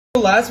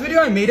Last video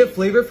I made a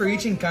flavor for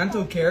each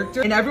Encanto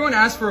character and everyone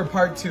asked for a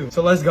part 2.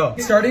 So let's go.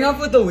 Starting off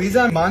with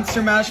Louisa,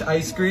 Monster Mash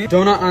ice cream,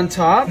 donut on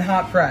top, and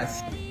hot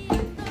press.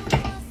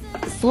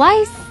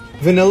 Slice.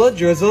 Vanilla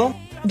drizzle.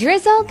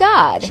 Drizzle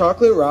God.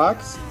 Chocolate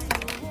rocks.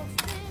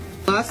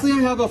 Lastly, I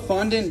have a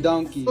fondant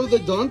donkey. So the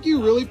donkey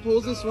really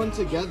pulls this one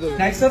together.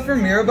 Next up for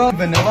Mirabelle,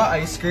 vanilla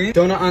ice cream,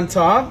 donut on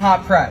top,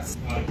 hot press.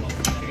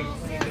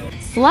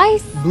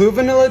 Slice. Blue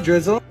vanilla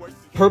drizzle,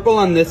 purple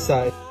on this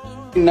side.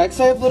 Next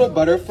I have little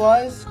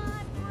butterflies.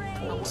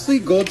 Lastly,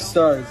 gold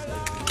stars.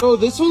 Oh,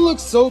 this one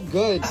looks so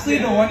good. Lastly,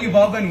 the one you've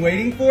all been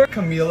waiting for,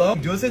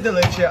 Camilo, dulce de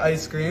leche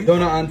ice cream,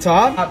 donut on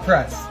top, hot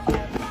press.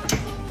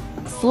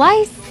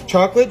 Slice.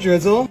 Chocolate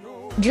drizzle,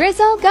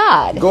 Drizzle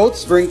God. gold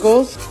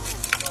sprinkles,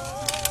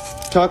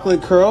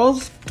 chocolate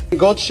curls, and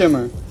gold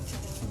shimmer.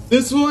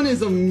 This one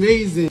is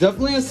amazing.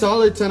 Definitely a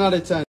solid 10 out of 10.